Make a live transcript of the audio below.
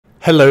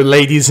Hello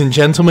ladies and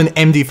gentlemen,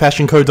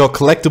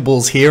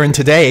 MDFashionCo.collectibles here, and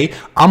today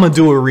I'm gonna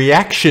do a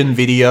reaction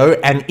video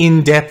and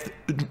in-depth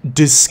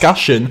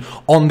discussion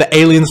on the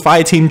Aliens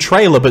Fireteam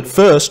trailer, but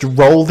first,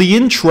 roll the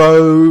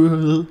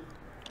intro.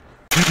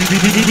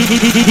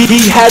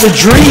 He had a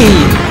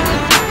dream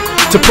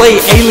to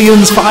play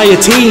Aliens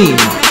Fireteam.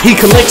 He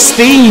collects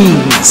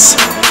themes.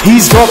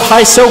 He's got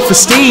high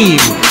self-esteem.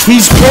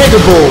 He's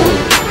credible.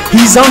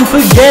 He's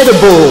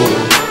unforgettable.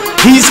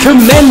 He's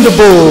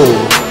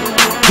commendable.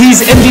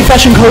 He's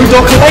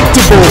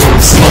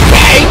MDFashionCo.collectibles,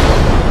 okay?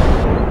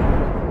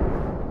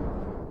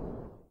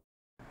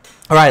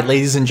 Alright,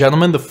 ladies and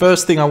gentlemen, the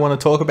first thing I want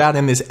to talk about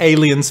in this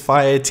Aliens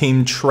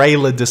Fireteam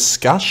trailer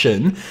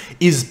discussion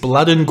is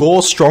blood and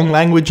gore, strong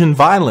language and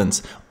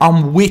violence.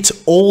 I'm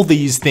with all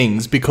these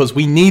things because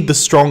we need the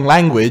strong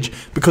language,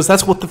 because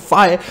that's what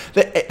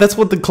that's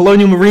what the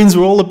Colonial Marines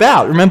were all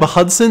about. Remember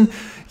Hudson?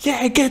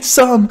 Yeah, get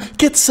some,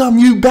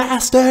 you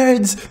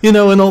bastards, you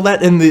know, and all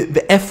that, and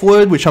the F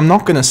word, which I'm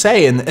not going to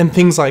say, and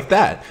things like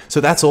that.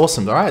 So that's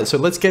awesome. All right, so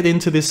let's get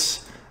into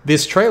this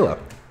trailer.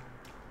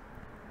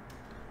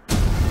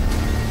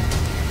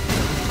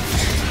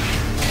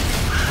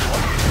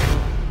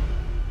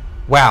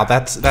 Wow,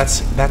 that's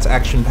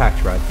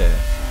action-packed right there.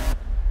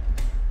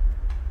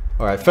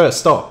 All right,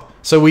 first stop.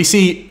 So we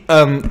see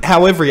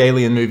how every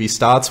Alien movie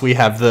starts. We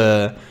have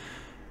the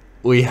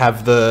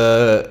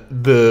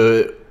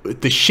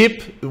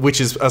ship,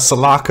 which is a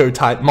Sulaco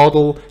type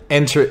model,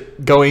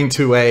 going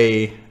to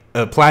a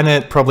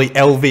planet, probably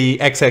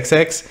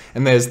LV-XXX,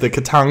 and there's the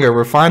Katanga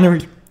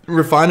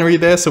refinery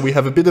there. So we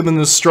have a bit of the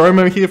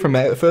Nostromo here from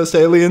the first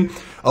Alien,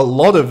 a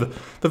lot of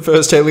the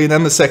first Alien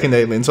and the second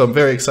Alien, so I'm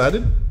very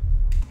excited.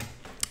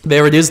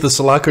 There it is, the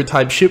Sulaco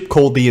type ship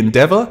called the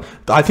Endeavour.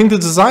 I think the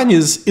design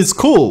is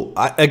cool.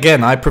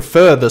 Again, I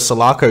prefer the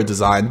Sulaco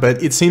design,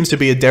 but it seems to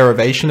be a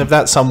derivation of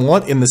that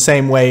somewhat, in the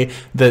same way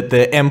that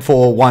the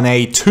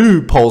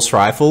M41A2 pulse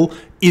rifle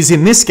is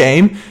in this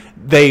game.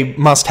 They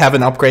must have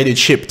an upgraded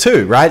ship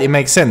too, right? It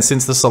makes sense,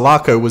 since the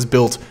Sulaco was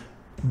built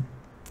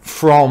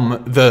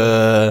from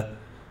the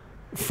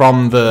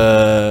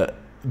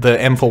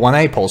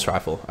M41A pulse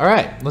rifle. All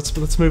right,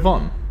 let's move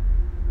on.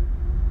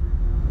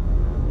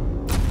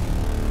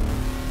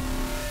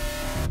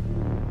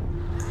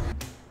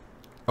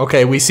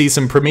 Okay, we see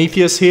some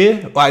Prometheus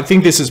here. I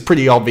think this is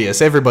pretty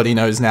obvious. Everybody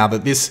knows now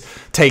that this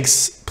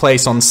takes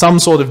place on some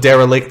sort of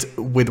derelict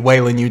with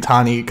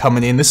Weyland-Yutani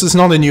coming in. This is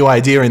not a new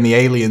idea in the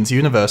Aliens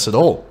universe at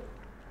all.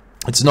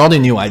 It's not a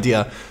new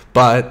idea,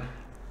 but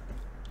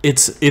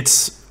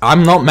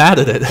I'm not mad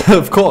at it,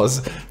 of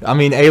course. I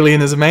mean,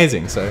 Alien is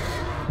amazing, so.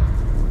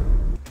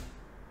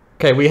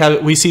 Okay,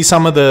 we see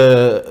some of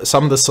the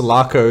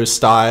Sulaco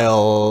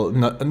style,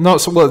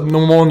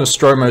 more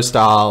Nostromo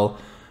style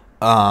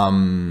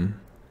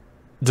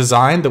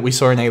design that we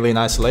saw in Alien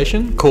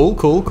Isolation.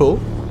 Cool.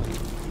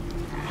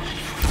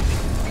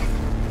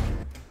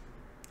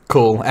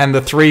 And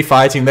the three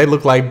fighting, they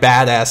look like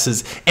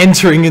badasses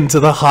entering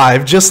into the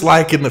hive, just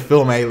like in the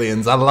film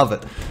Aliens. I love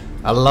it.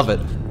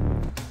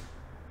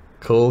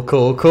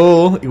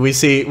 Cool. We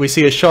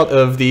see a shot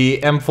of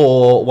the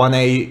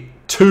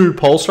M41A2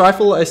 pulse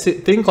rifle, I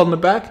think, on the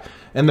back,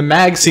 and the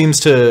mag seems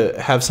to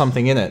have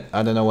something in it.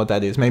 I don't know what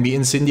that is. Maybe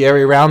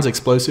incendiary rounds,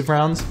 explosive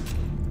rounds.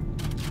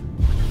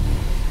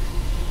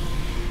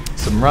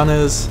 Some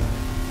runners.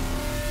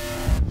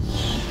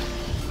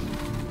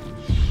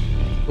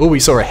 Oh, we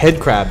saw a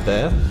head crab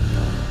there.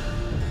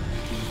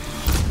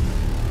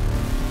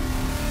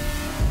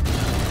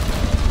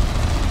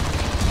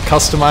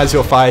 Customize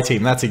your fire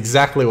team. That's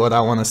exactly what I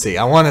want to see.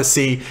 I want to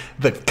see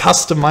the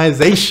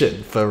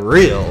customization for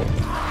real.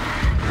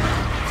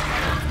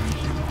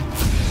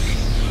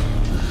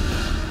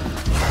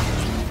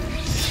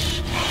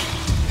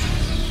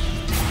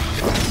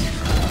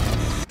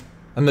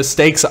 And the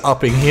stakes are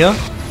upping here,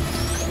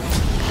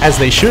 as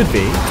they should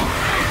be.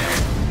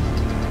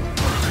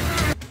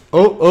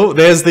 Oh,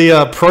 there's the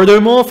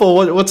protomorph,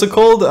 or what's it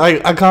called?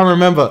 I can't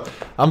remember.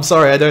 I'm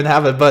sorry, I don't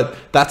have it, but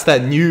that's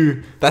that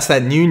new.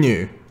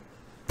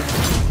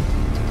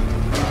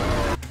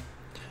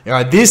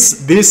 Alright,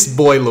 this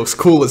boy looks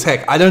cool as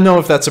heck. I don't know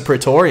if that's a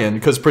Praetorian,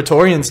 because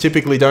Praetorians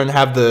typically don't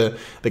have the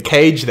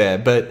cage there,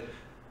 but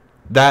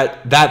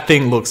that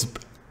thing looks.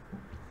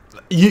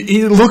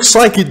 It looks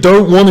like it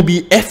don't want to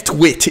be effed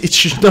with.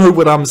 It, you know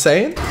what I'm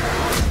saying?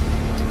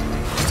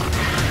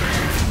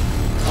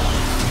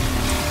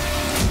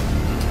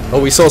 Oh,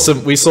 we saw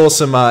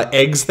some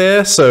eggs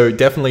there, so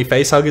definitely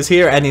facehuggers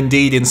here, and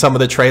indeed in some of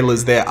the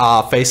trailers there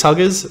are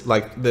facehuggers,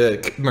 like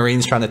the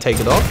Marines trying to take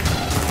it off.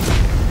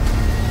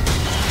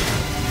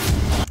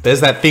 There's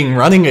that thing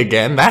running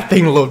again. That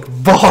thing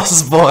looked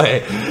boss,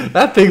 boy.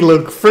 That thing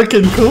looked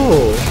freaking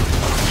cool.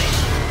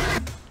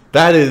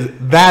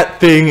 That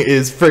thing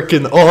is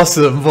freaking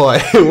awesome, boy.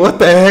 What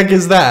the heck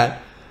is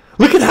that?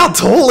 Look at how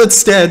tall it's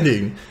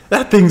standing.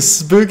 That thing's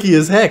spooky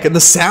as heck, and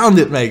the sound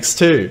it makes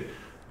too.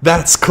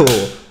 That's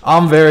cool.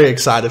 I'm very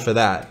excited for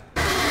that.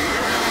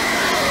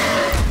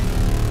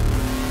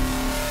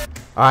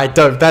 Alright,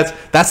 dope.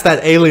 That's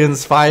that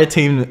Aliens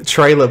Fireteam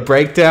trailer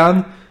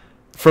breakdown.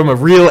 from a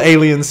real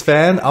Aliens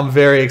fan. I'm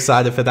very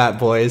excited for that,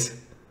 boys.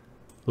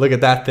 Look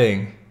at that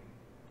thing.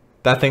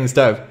 That thing's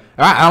dope.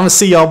 Alright, I'm gonna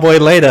see y'all boy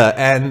later,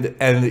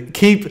 and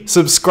keep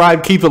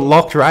subscribed, keep it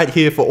locked right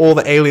here for all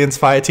the Aliens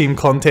Fireteam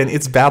content.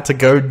 It's about to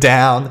go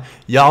down.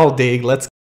 Y'all dig. Let's